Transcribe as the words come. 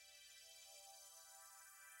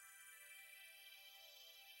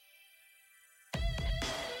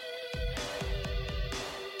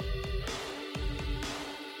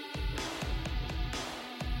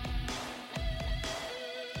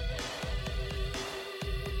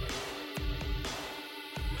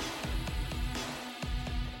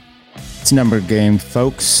It's a number game,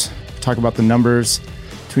 folks. Talk about the numbers.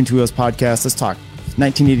 Between Two Wheels podcast. Let's talk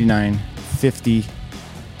 1989, 50,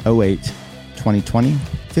 08, 2020,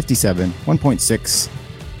 57, 1.6,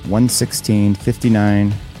 116,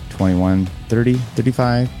 59, 21, 30,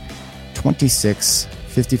 35, 26,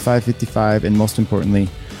 55, 55, and most importantly,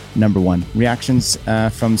 number one. Reactions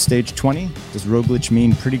from stage 20. Does Roglic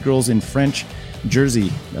mean pretty girls in French?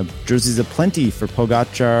 Jersey. Jerseys aplenty for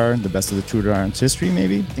Pogacar, the best of the Tour de France history,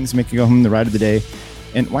 maybe. Things make you go home, the ride of the day.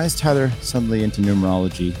 And why is Tyler suddenly into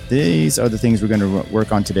numerology? These are the things we're going to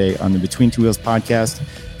work on today on the Between Two Wheels podcast,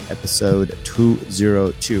 episode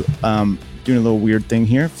 202. Doing a little weird thing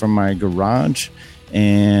here from my garage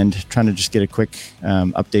and trying to just get a quick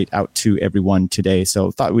update out to everyone today. So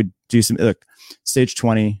thought we'd do some, look, stage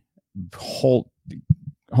 20,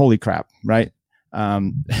 holy crap, right?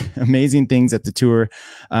 Amazing things at the tour.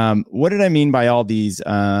 What did I mean by all these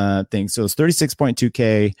things? So it's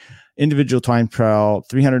 36.2K, individual time trial,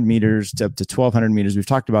 300 meters to up to 1,200 meters. We've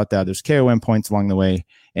talked about that. There's KOM points along the way.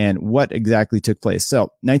 And what exactly took place?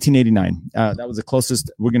 So 1989, that was the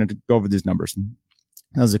closest. We're going to go over these numbers.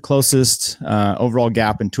 That was the closest overall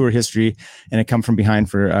gap in tour history, and it come from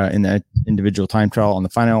behind for in the individual time trial on the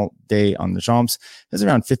final day on the Champs. It was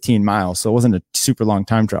around 15 miles, so it wasn't a super long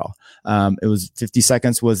time trial. It was 50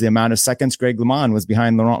 seconds was the amount of seconds Greg LeMond was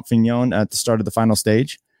behind Laurent Fignon at the start of the final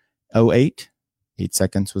stage. 8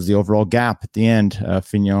 seconds was the overall gap at the end,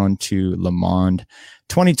 Fignon to LeMond.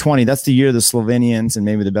 2020, that's the year of the Slovenians and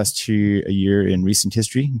maybe the best year in recent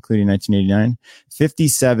history, including 1989.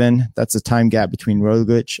 57, that's the time gap between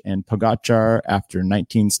Roglic and Pogacar after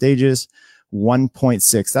 19 stages.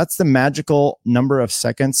 1.6, that's the magical number of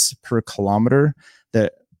seconds per kilometer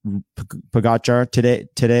that Pogacar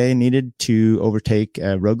today needed to overtake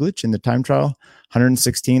Roglic in the time trial.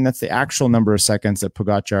 116, that's the actual number of seconds that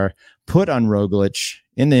Pogacar put on Roglic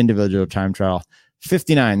in the individual time trial.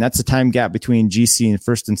 59, that's the time gap between GC and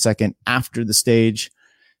first and second after the stage.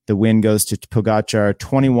 The win goes to Pogacar.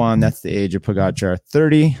 21, that's the age of Pogacar.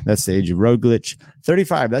 30, that's the age of Roglic.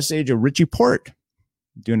 35, that's the age of Richie Porte,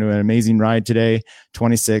 doing an amazing ride today.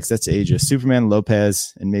 26, that's the age of Superman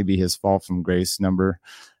Lopez and maybe his fall from grace number.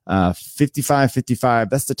 55,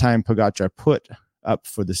 that's the time Pogacar put up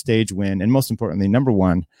for the stage win. And most importantly, number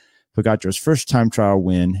one, Pogacar's first time trial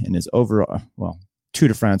win and his overall, Tour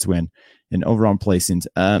de France win in overall placings.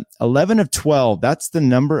 11 of 12, that's the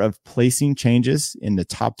number of placing changes in the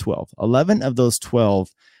top 12. 11 of those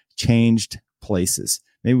 12 changed places.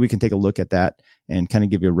 Maybe we can take a look at that and kind of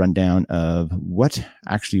give you a rundown of what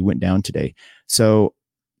actually went down today. So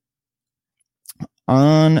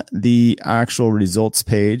on the actual results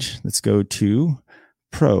page, let's go to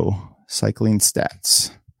Pro Cycling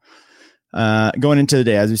Stats. Going into the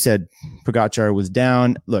day, as we said, Pogacar was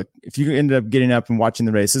down. Look, if you ended up getting up and watching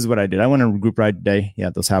the race, this is what I did. I went on a group ride today.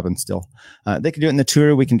 Yeah, those happen still. They could do it in the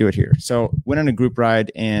tour. We can do it here. So went on a group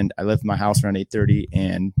ride, and I left my house around 8:30,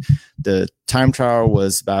 and the time trial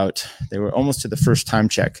was they were almost to the first time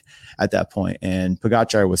check at that point. And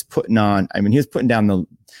Pogacar was putting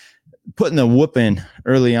the whooping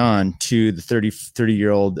early on to the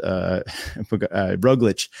 30-year-old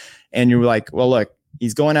Roglic. And you were like, well, look,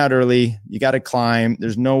 he's going out early. You got to climb.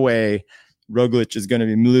 There's no way Roglic is going to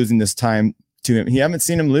be losing this time to him. You haven't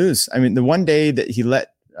seen him lose. I mean, the one day that he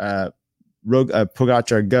let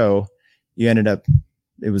Pogacar go, you ended up,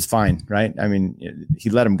 it was fine, right? I mean, he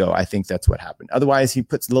let him go. I think that's what happened. Otherwise, he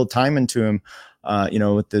puts a little time into him,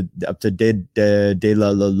 with the up to De La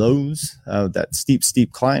Lows, that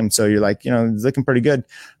steep climb. So you're like, he's looking pretty good.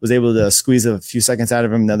 Was able to squeeze a few seconds out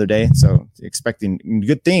of him the other day. So expecting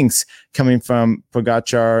good things coming from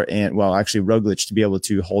Pogacar and, actually Roglic to be able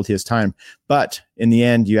to hold his time. But in the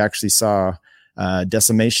end, you actually saw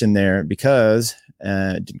decimation there because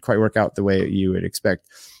it didn't quite work out the way you would expect.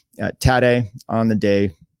 Tadej on the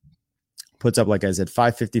day puts up, like I said,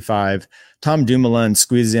 5:55. Tom Dumoulin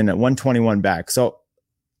squeezes in at 1:21 back. So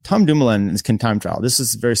Tom Dumoulin can time trial. This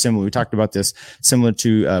is very similar. We talked about this, similar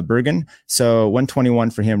to Bergen. So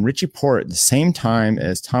 1:21 for him. Richie Porte, the same time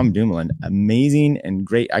as Tom Dumoulin. Amazing and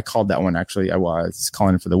great. I called that one, actually. I was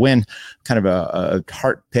calling it for the win. Kind of a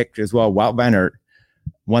heart pick as well. Wout van Aert,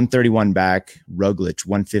 131 back. Roglic,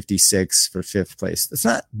 156 for fifth place. That's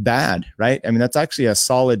not bad, right? I mean, that's actually a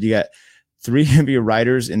solid. You got three of your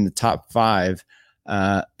riders in the top five.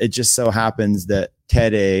 It just so happens that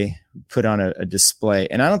Tadej put on a display,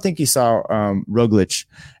 and I don't think you saw Roglic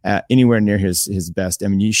anywhere near his best. I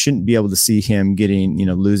mean, you shouldn't be able to see him getting,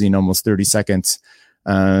 losing almost 30 seconds,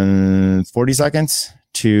 40 seconds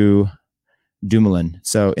to Dumoulin.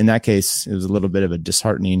 So in that case, it was a little bit of a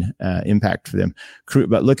disheartening impact for them.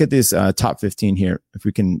 But look at this top 15 here. If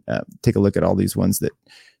we can take a look at all these ones that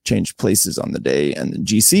changed places on the day and the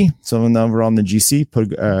GC. So overall on the GC,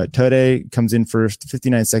 Tode comes in first,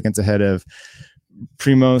 59 seconds ahead of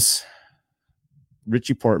Primoz.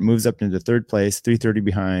 Richie Porte moves up into third place, 3:30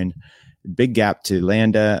 behind. Big gap to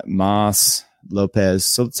Landa, Moss, Lopez.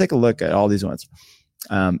 So let's take a look at all these ones.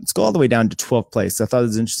 Let's go all the way down to 12th place. I thought it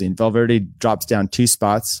was interesting. Valverde drops down 2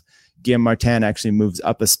 spots. Guillaume Martin actually moves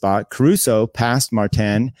up a spot. Caruso passed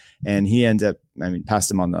Martin, and he ends up, passed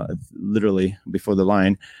him on literally before the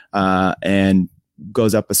line, and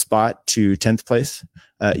goes up a spot to 10th place.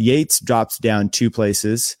 Yates drops down 2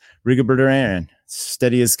 places. Rigoberto Urán,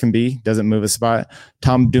 steady as can be, doesn't move a spot.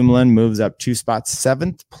 Tom Dumoulin moves up 2 spots.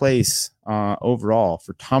 7th place overall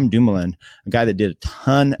for Tom Dumoulin, a guy that did a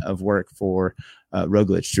ton of work for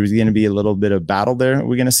Roglic. There's going to be a little bit of battle there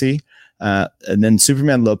we're going to see. And then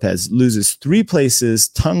Superman Lopez loses 3 places,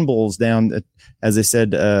 tumbles down, as I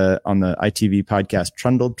said on the ITV podcast,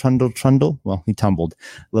 trundle. Well, he tumbled.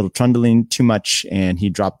 A little trundling too much, and he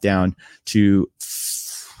dropped down to,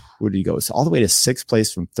 where did he go? So all the way to 6th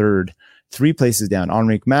place from 3rd. 3 places down.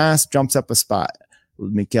 Enrique Mas jumps up a spot.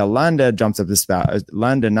 Mikel Landa jumps up a spot.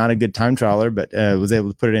 Landa, not a good time trialer, but was able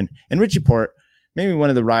to put it in. And Richie Porte, maybe one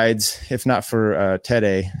of the rides, if not for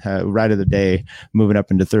Tede, ride of the day, moving up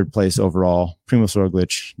into 3rd place overall. Primoz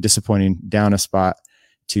Roglic, disappointing, down a spot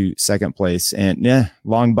to 2nd place. And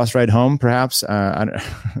long bus ride home, perhaps. I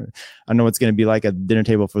don't know what's going to be like at the dinner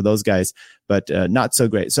table for those guys, but not so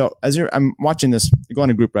great. So I'm watching this, go on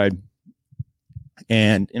a group ride,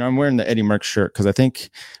 and I'm wearing the Eddie Merckx shirt because I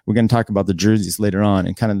think we're going to talk about the jerseys later on,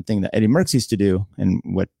 and kind of the thing that Eddie Merckx used to do and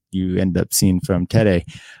what you end up seeing from Tede.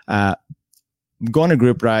 Go on a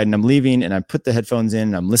group ride, and I'm leaving, and I put the headphones in,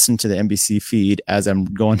 and I'm listening to the NBC feed as I'm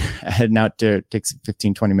heading out there. It takes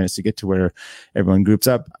 15, 20 minutes to get to where everyone groups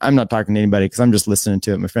up. I'm not talking to anybody because I'm just listening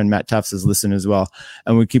to it. My friend Matt Tufts is listening as well.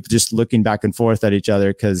 And we keep just looking back and forth at each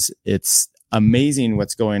other because it's amazing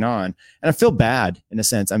what's going on. And I feel bad in a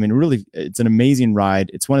sense. Really, it's an amazing ride.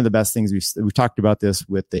 It's one of the best things. We talked about this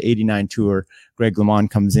with the 89 Tour. Greg LeMond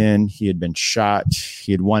comes in. He had been shot.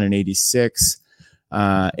 He had won in 86.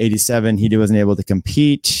 87, he wasn't able to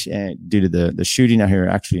compete due to the shooting out here,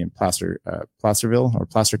 actually in Placerville or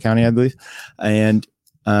Placer County, I believe. And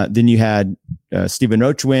then you had Stephen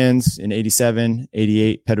Roach wins in 87,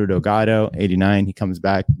 88, Pedro Delgado, 89. He comes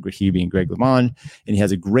back, he being Greg LeMond, and he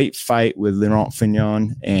has a great fight with Laurent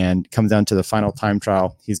Fignon and comes down to the final time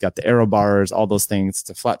trial. He's got the aero bars, all those things. It's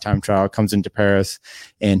a flat time trial, comes into Paris,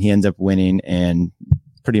 and he ends up winning, and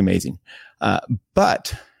pretty amazing.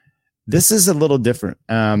 But this is a little different.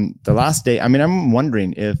 The last day, I'm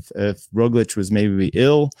wondering if Roglic was maybe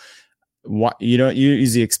ill. You don't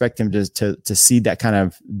usually expect him to see that kind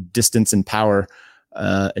of distance and power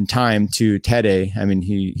and time to Tede.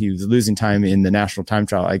 He was losing time in the national time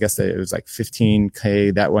trial. I guess it was like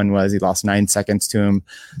 15K. That one was, he lost 9 seconds to him.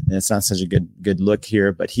 And it's not such a good look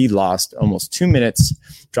here, but he lost almost 2 minutes,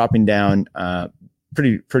 dropping down,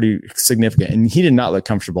 pretty significant. And he did not look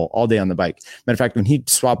comfortable all day on the bike. Matter of fact, when he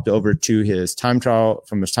swapped over to his time trial,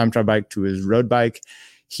 from his time trial bike to his road bike,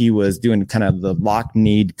 he was doing kind of the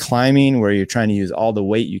lock-kneed climbing where you're trying to use all the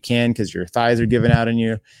weight you can because your thighs are giving out on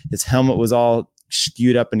you. His helmet was all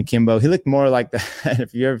skewed up in akimbo. He looked more like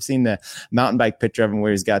if you've ever seen the mountain bike picture of him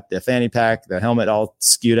where he's got the fanny pack, the helmet all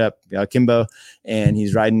skewed up, akimbo, and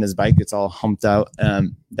he's riding his bike. It's all humped out.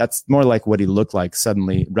 That's more like what he looked like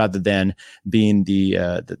suddenly, rather than being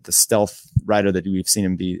the stealth rider that we've seen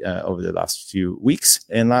him be over the last few weeks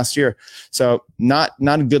and last year. So not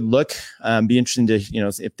a good look. Be interesting to,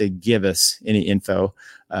 if they give us any info.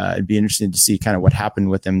 It'd be interesting to see kind of what happened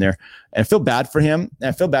with him there. And I feel bad for him. And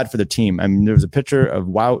I feel bad for the team. There was a picture of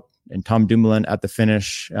Wout and Tom Dumoulin at the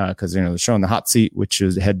finish because they're showing the hot seat, which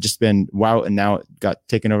had just been Wout, and now it got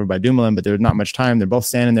taken over by Dumoulin. But there was not much time. They're both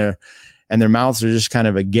standing there, and their mouths are just kind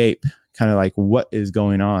of agape, kind of like, what is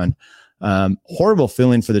going on? Horrible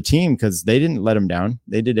feeling for the team because they didn't let him down.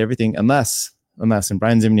 They did everything unless, and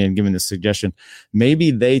Brian Zimney had given this suggestion, maybe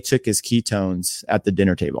they took his ketones at the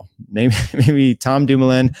dinner table. Maybe Tom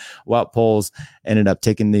Dumoulin, Wout Poels ended up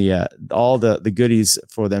taking all the goodies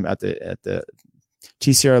for them at the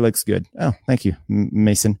TCR. Looks good. Oh, thank you,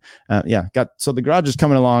 Mason. So the garage is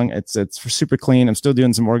coming along. It's super clean. I'm still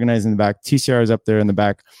doing some organizing in the back. TCR is up there in the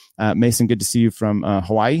back. Mason, good to see you from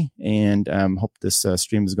Hawaii, and hope this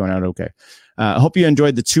stream is going out okay. I hope you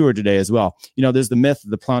enjoyed the tour today as well. There's the myth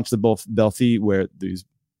of the Planche de Belfi, where these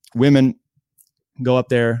women go up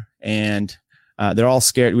there and they're all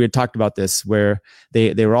scared. We had talked about this, where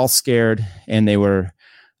they were all scared, and they were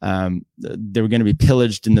they were going to be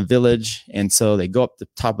pillaged in the village. And so they go up the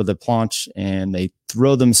top of the planche and they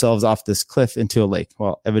throw themselves off this cliff into a lake.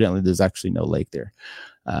 Well, evidently there's actually no lake there.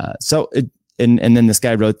 And then this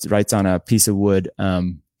guy writes on a piece of wood,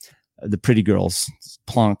 the pretty girls,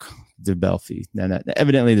 Planck de Belfi. And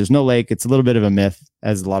evidently there's no lake. It's a little bit of a myth,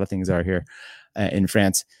 as a lot of things are here in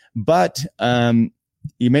France. But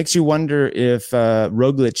it makes you wonder if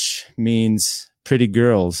Roglic means pretty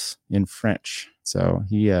girls in French. So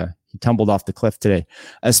he tumbled off the cliff today.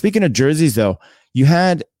 Speaking of jerseys, though, you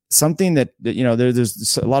had something that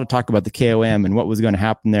there's a lot of talk about the KOM and what was going to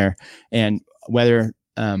happen there, and whether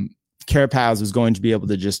Carapaz was going to be able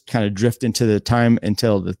to just kind of drift into the time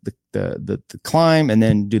until the climb and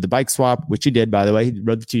then do the bike swap, which he did, by the way. He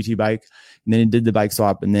rode the TT bike and then he did the bike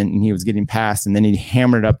swap, and then he was getting past, and then he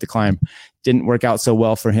hammered up the climb. Didn't work out so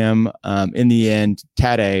well for him. In the end,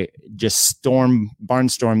 Tadej just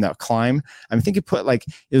barnstormed that climb. I think he put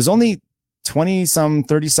it was only 30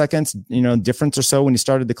 seconds, difference or so when he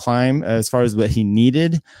started the climb as far as what he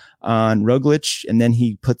needed on Roglic. And then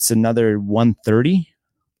he puts another 1:30.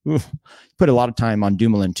 Oof. Put a lot of time on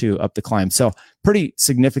Dumoulin too up the climb. So pretty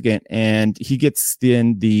significant. And he gets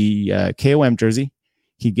the KOM jersey.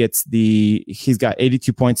 He's got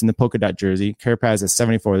 82 points in the polka dot jersey. Carapaz has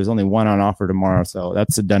 74. There's only one on offer tomorrow. So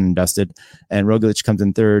that's a done and dusted. And Roglic comes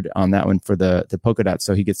in third on that one for the polka dot.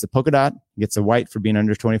 So he gets the polka dot, he gets a white for being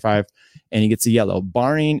under 25, and he gets a yellow,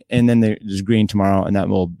 and then there's green tomorrow. And that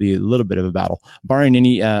will be a little bit of a battle, barring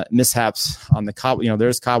any mishaps on the cobble.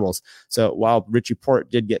 There's cobbles. So while Richie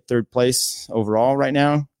Porte did get third place overall right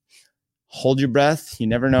now, hold your breath. You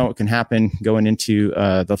never know what can happen going into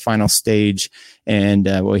the final stage. And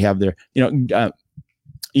what we have there, you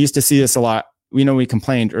used to see this a lot. We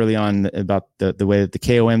complained early on about the way that the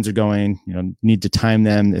KOMs are going, need to time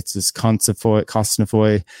them. It's this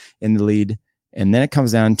Cosnefroy in the lead. And then it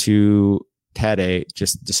comes down to Tadej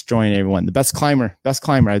just destroying everyone. The best climber,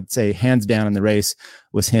 I'd say hands down in the race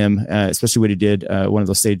was him, especially what he did. One of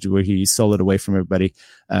those stages where he soloed away from everybody,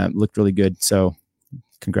 looked really good. So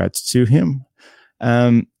congrats to him.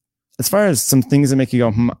 As far as some things that make you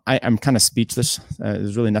go, I'm kind of speechless.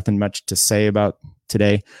 There's really nothing much to say about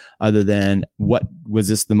today other than what was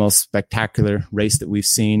this the most spectacular race that we've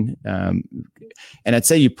seen. And I'd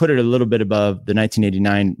say you put it a little bit above the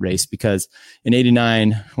 1989 race, because in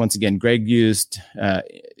 89, once again, Greg used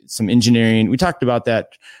some engineering. We talked about that,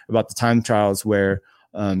 about the time trials where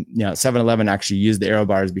 7-Eleven actually used the aero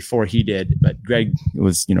bars before he did, but Greg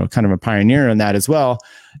was, kind of a pioneer in that as well.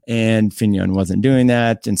 And Fignon wasn't doing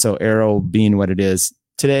that. And so aero being what it is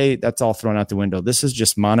today, that's all thrown out the window. This is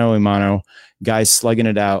just mano a mano, guys slugging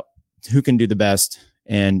it out. Who can do the best?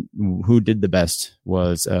 And who did the best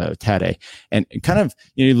was Tadej. And kind of,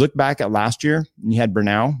 you look back at last year, and you had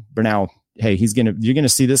Bernal. Hey, you're going to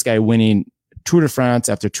see this guy winning Tour de France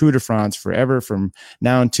after Tour de France forever from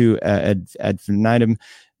now to ad infinitum.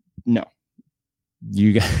 No,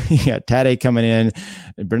 you got Tadej coming in.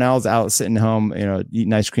 Bernal's out sitting home,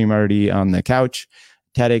 eating ice cream already on the couch.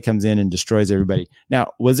 Tadej comes in and destroys everybody.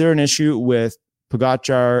 Now, was there an issue with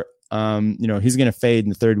Pogačar? He's going to fade in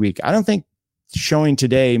the third week. I don't think showing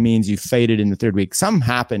today means you faded in the third week. Something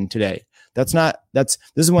happened today. This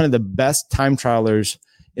is one of the best time trialers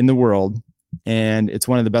in the world. And it's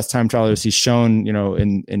one of the best time trialers he's shown,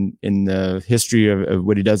 in the history of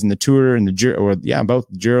what he does in the Tour and both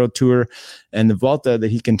the Giro Tour and the Vuelta,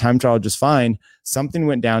 that he can time trial just fine. Something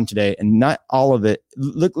went down today, and not all of it.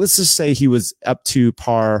 Look, let's just say he was up to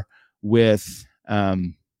par with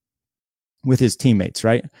his teammates,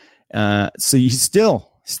 right? So he still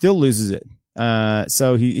loses it.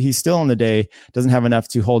 So he's still on the day, doesn't have enough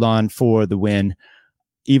to hold on for the win,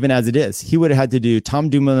 even as it is. He would have had to do Tom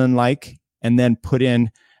Dumoulin and then put in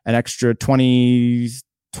an extra 20,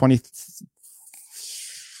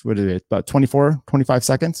 what is it, about 24, 25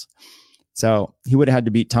 seconds. So he would have had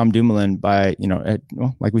to beat Tom Dumoulin by,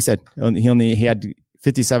 like we said, he had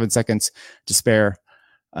 57 seconds to spare.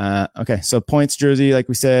 Okay, so points jersey, like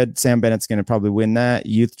we said, Sam Bennett's going to probably win that.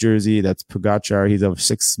 Youth jersey, that's Pogačar. He's over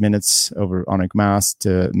 6 minutes over Enric Mas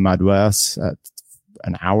to Madouas at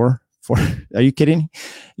an hour. Are you kidding?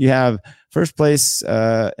 You have first place,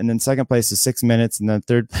 and then second place is 6 minutes, and then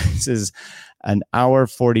third place is an hour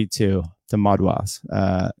 42 to Madouas.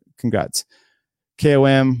 Congrats.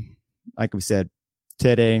 KOM, like we said,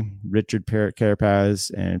 Tadej, Richard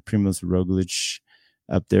Carapaz, and Primož Roglic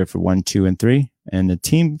up there for 1, 2, and 3. And the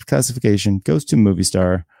team classification goes to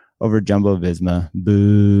Movistar over Jumbo Visma.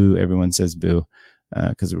 Boo. Everyone says boo.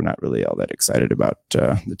 because we're not really all that excited about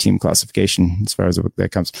the team classification as far as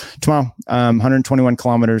that comes. Tomorrow, 121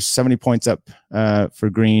 kilometers, 70 points up for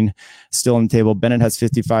Green, still on the table. Bennett has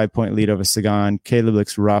 55-point lead over Sagan. Caleb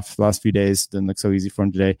looks rough the last few days. Didn't look so easy for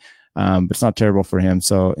him today, but it's not terrible for him.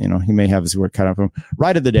 So, he may have his work cut out for him.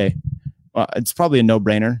 Ride of the day. It's probably a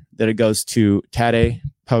no-brainer that it goes to Tadej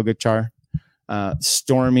Pogačar,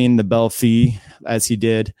 storming the Belfi as he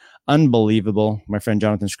did. Unbelievable. My friend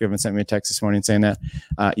Jonathan Scriven sent me a text this morning saying that.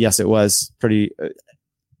 Yes, it was pretty.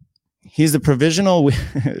 He's the provisional,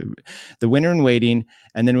 the winner in waiting,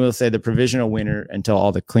 and then we'll say the provisional winner until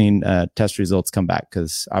all the clean test results come back,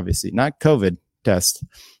 because obviously not COVID test,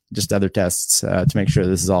 just other tests to make sure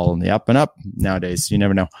this is all in the up and up nowadays. You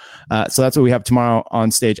never know. So that's what we have tomorrow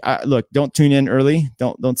on stage. Look, don't tune in early.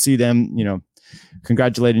 Don't see them,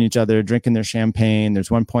 congratulating each other, drinking their champagne.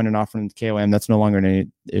 There's 1 point in offering the KOM. That's no longer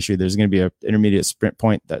an issue. There's going to be an intermediate sprint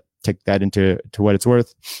point that take that into what it's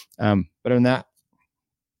worth. But other than that,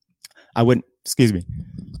 I wouldn't tune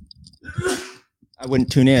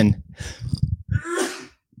in.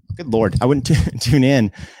 Good Lord. I wouldn't tune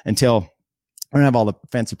in until I don't have all the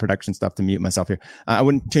fancy production stuff to mute myself here. I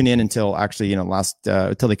wouldn't tune in until actually,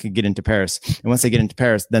 until they could get into Paris. And once they get into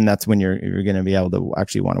Paris, then that's when you're going to be able to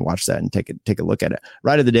actually want to watch that and take a look at it.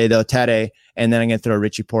 Right of the day though, Tadej, and then I'm going to throw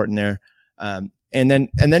Richie Porte in there. And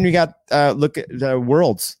then we got, look at the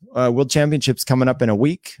World Championships coming up in a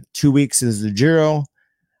week. 2 weeks is the Giro.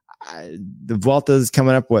 The Vuelta is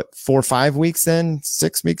coming up, 4 or 5 weeks then?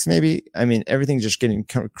 6 weeks maybe? I mean, everything's just getting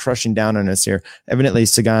crushing down on us here. Evidently,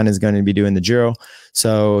 Sagan is going to be doing the Giro.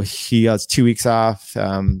 So he has 2 weeks off.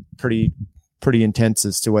 Pretty intense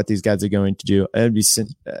as to what these guys are going to do.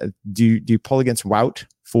 Do you pull against Wout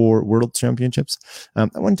for World Championships? I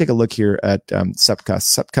want to take a look here at Sepp Kuss.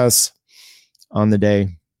 Sepp Kuss on the day.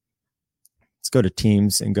 Let's go to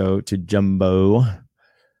teams and go to Jumbo.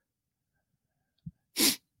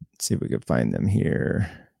 See if we can find them here.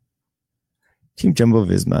 Team Jumbo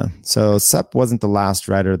Visma. So Sepp wasn't the last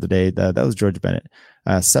rider of the day. That was George Bennett.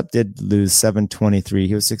 Sepp did lose 7:23.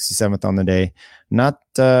 He was 67th on the day. Not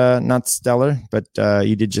stellar, but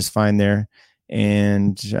he did just fine there.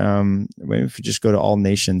 And maybe if we just go to all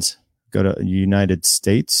nations, go to United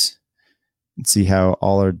States and see how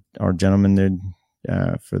all our gentlemen did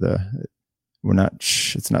for the.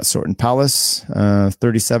 It's not Sorton Palace,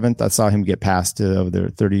 37th. I saw him get past over there,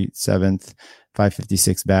 37th,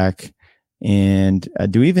 556 back. And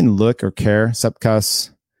do we even look or care? Sepp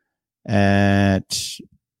Kuss at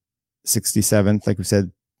 67th, like we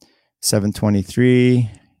said, 723.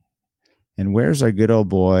 And where's our good old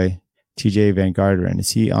boy, TJ Van Garderen?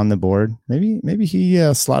 Is he on the board? Maybe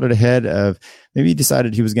he slotted ahead of, maybe he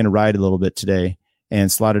decided he was going to ride a little bit today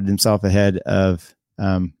and slotted himself ahead of,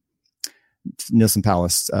 Nielsen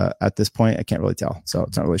Palace at this point. I can't really tell, so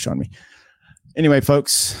it's not really showing me. Anyway,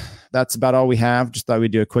 folks, that's about all we have. Just thought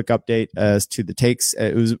we'd do a quick update as to the takes.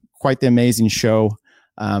 It was quite the amazing show.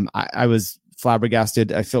 I was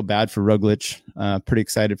flabbergasted. I feel bad for Roglic. Pretty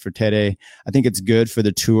excited for Tadej. I think it's good for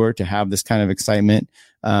the tour to have this kind of excitement.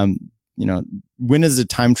 When is a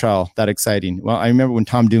time trial that exciting? Well, I remember when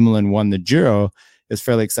Tom Dumoulin won the Giro, it was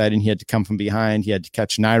fairly exciting. He had to come from behind. He had to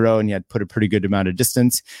catch Nairo, and he had to put a pretty good amount of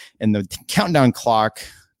distance. And the countdown clock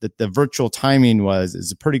that the virtual timing is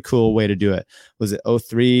a pretty cool way to do it. Was it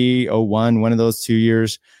 03, 01, one of those 2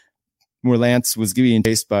 years where Lance was getting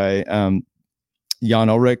chased by Jan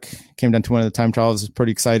Ullrich, came down to one of the time trials. It was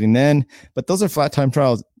pretty exciting then. But those are flat time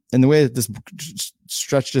trials. And the way that this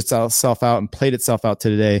stretched itself out and played itself out to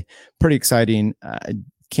today, pretty exciting. I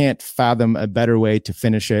can't fathom a better way to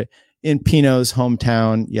finish it. In Pinot's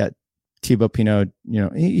hometown, yet Thibaut Pinot,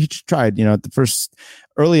 he tried, the first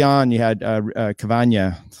early on, you had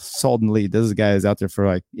Cavagna sold in the lead. This guy is out there for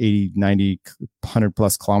like 80, 90, 100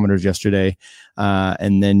 plus kilometers yesterday.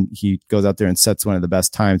 And then he goes out there and sets one of the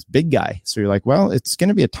best times, big guy. So you're like, well, it's going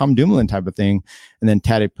to be a Tom Dumoulin type of thing. And then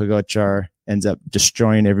Tadej Pogačar ends up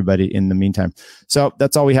destroying everybody in the meantime. So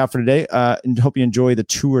that's all we have for today. And hope you enjoy the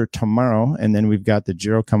tour tomorrow. And then we've got the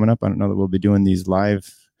Giro coming up. I don't know that we'll be doing these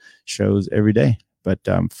live shows every day, but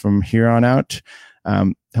from here on out,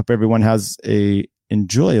 hope everyone has a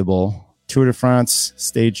enjoyable Tour de France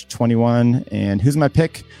stage 21. And who's my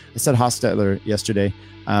pick? I said Hostetler yesterday.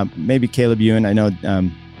 Maybe Caleb Ewan. I know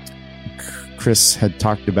Chris had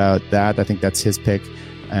talked about that. I think that's his pick.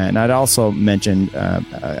 And I'd also mentioned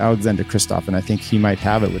Alexander Kristoff, and I think he might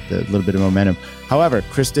have it with a little bit of momentum. However,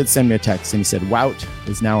 Chris did send me a text and he said Wout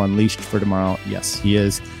is now unleashed for tomorrow. Yes, he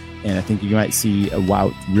is. And I think you might see a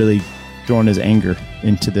Wout really throwing his anger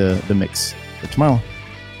into the mix for tomorrow.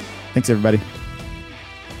 Thanks, everybody.